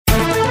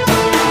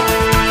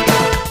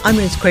I'm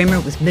Ruth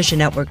Kramer with Mission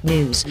Network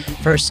News.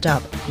 First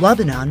up,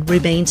 Lebanon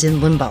remains in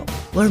limbo.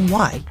 Learn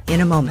why in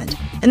a moment.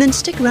 And then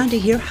stick around to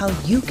hear how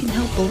you can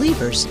help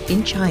believers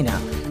in China.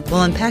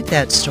 We'll unpack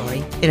that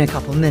story in a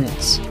couple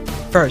minutes.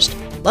 First,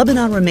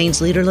 Lebanon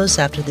remains leaderless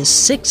after the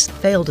sixth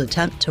failed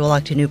attempt to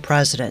elect a new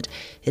president.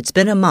 It's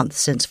been a month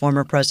since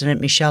former President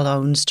Michel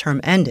Aoun's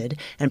term ended,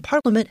 and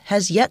Parliament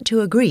has yet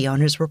to agree on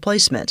his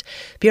replacement.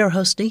 Pierre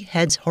Hostny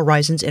heads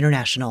Horizons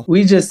International.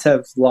 We just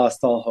have lost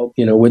all hope,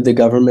 with the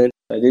government.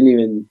 I didn't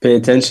even pay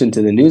attention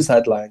to the news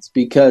headlines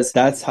because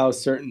that's how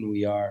certain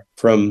we are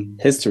from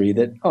history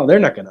that, they're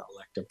not going to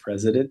elect a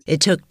president. It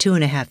took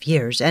 2.5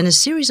 years and a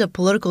series of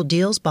political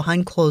deals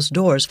behind closed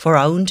doors for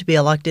Aoun to be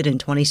elected in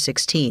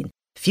 2016.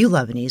 Few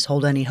Lebanese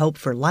hold any hope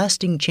for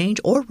lasting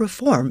change or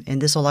reform in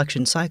this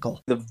election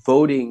cycle. The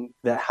voting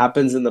that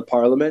happens in the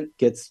parliament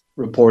gets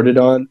reported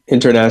on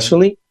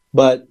internationally,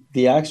 but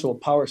the actual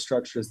power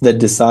structures that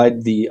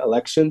decide the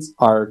elections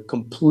are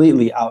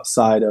completely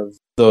outside of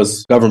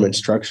those government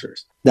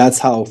structures. That's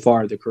how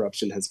far the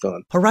corruption has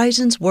gone.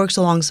 Horizons works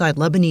alongside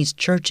Lebanese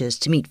churches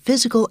to meet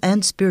physical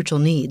and spiritual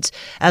needs.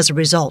 As a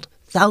result,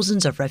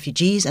 thousands of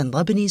refugees and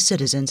Lebanese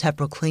citizens have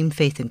proclaimed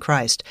faith in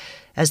Christ.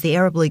 As the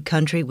Arab League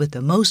country with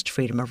the most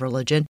freedom of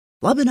religion,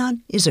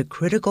 Lebanon is a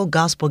critical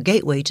gospel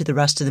gateway to the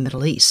rest of the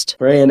Middle East.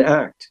 Pray and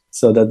act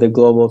so that the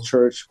global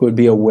church would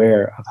be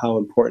aware of how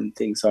important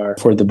things are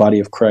for the body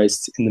of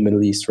Christ in the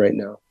Middle East right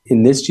now.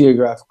 In this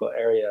geographical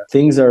area,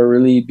 things are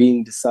really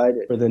being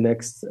decided for the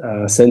next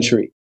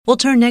century. We'll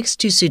turn next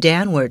to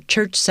Sudan, where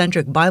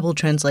Church-Centric Bible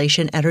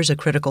Translation enters a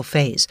critical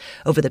phase.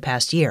 Over the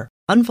past year,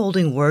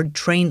 Unfolding Word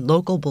trained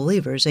local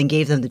believers and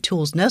gave them the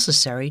tools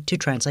necessary to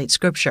translate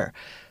Scripture.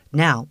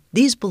 Now,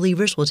 these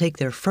believers will take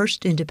their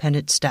first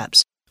independent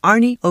steps.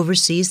 Arnie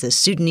oversees the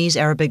Sudanese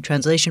Arabic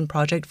translation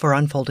project for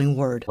Unfolding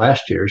Word.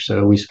 Last year,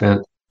 so we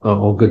spent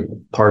a good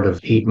part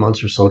of 8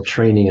 months or so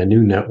training a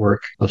new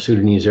network of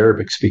Sudanese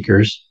Arabic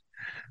speakers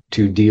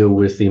to deal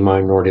with the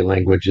minority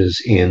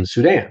languages in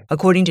Sudan.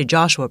 According to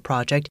Joshua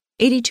Project,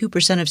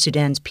 82% of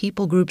Sudan's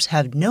people groups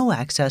have no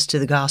access to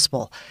the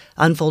gospel.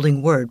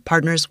 Unfolding Word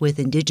partners with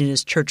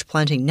indigenous church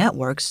planting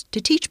networks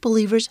to teach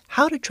believers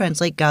how to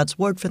translate God's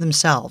Word for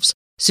themselves.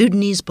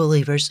 Sudanese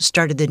believers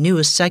started the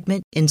newest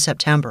segment in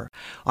September.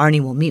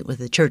 Arnie will meet with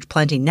the Church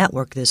Planting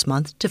Network this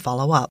month to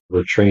follow up.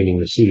 We're training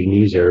the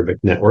Sudanese Arabic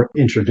Network,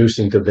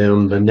 introducing to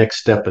them the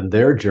next step in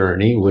their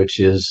journey, which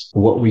is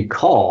what we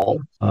call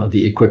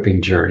the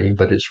equipping journey,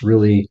 but it's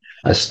really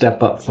a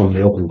step up from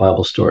the open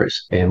Bible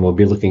stories. And we'll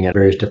be looking at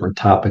various different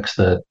topics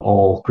that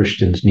all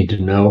Christians need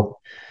to know.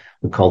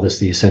 We call this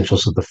the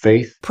essentials of the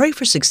faith. Pray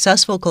for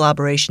successful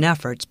collaboration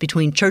efforts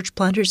between church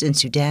planters in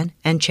Sudan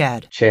and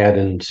Chad. Chad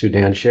and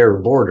Sudan share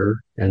a border,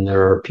 and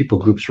there are people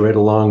groups right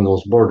along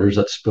those borders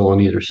that spill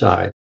on either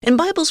side. And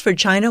Bibles for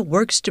China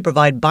works to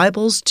provide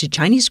Bibles to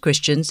Chinese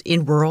Christians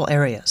in rural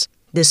areas.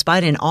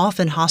 Despite an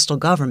often hostile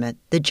government,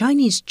 the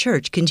Chinese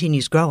church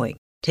continues growing.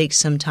 Take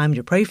some time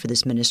to pray for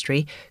this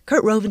ministry.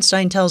 Kurt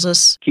Rovenstein tells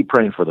us, keep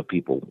praying for the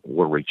people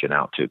we're reaching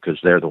out to because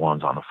they're the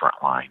ones on the front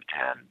line,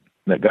 and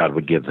that God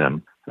would give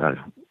them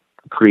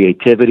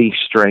creativity,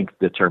 strength,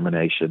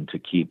 determination to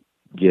keep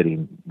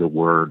getting the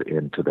word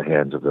into the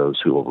hands of those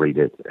who will read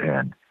it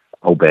and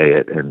obey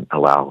it and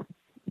allow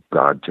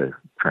God to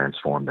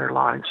transform their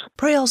lives.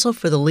 Pray also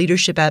for the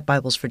leadership at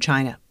Bibles for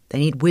China. They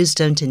need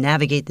wisdom to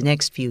navigate the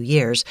next few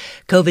years.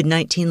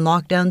 COVID-19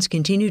 lockdowns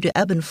continue to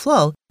ebb and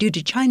flow due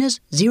to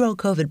China's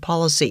zero-COVID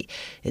policy.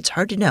 It's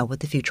hard to know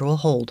what the future will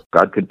hold.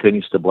 God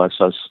continues to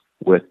bless us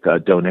with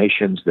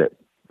donations that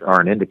are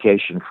an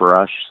indication for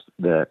us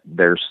that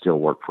there's still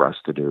work for us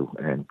to do.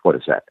 And what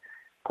is that?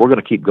 We're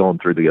going to keep going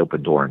through the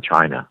open door in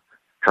China,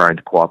 trying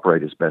to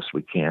cooperate as best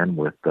we can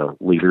with the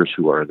leaders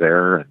who are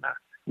there and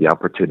the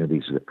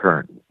opportunities that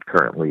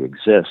currently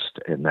exist.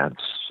 And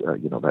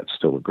that's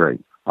still a great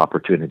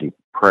opportunity.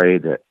 Pray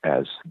that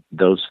as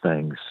those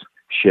things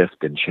shift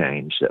and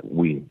change, that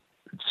we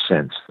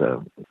sense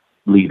the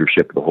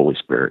leadership of the Holy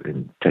Spirit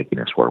in taking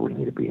us where we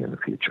need to be in the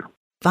future.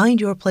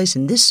 Find your place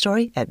in this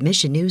story at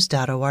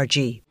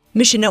missionnews.org.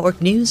 Mission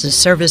Network News is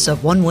service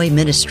of One Way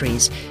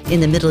Ministries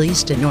in the Middle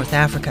East and North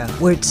Africa,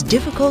 where it's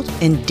difficult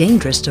and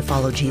dangerous to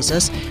follow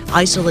Jesus.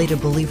 Isolated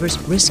believers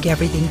risk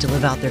everything to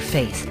live out their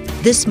faith.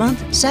 This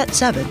month,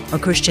 Sat7, a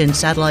Christian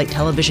satellite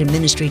television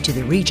ministry to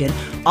the region,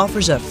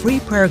 offers a free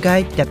prayer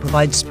guide that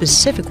provides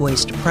specific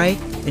ways to pray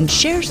and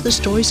shares the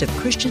stories of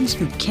Christians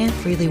who can't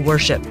freely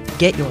worship.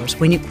 Get yours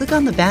when you click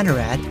on the banner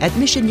ad at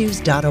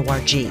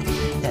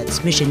missionnews.org. That's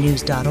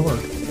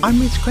missionnews.org. I'm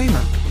Ruth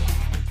Kramer.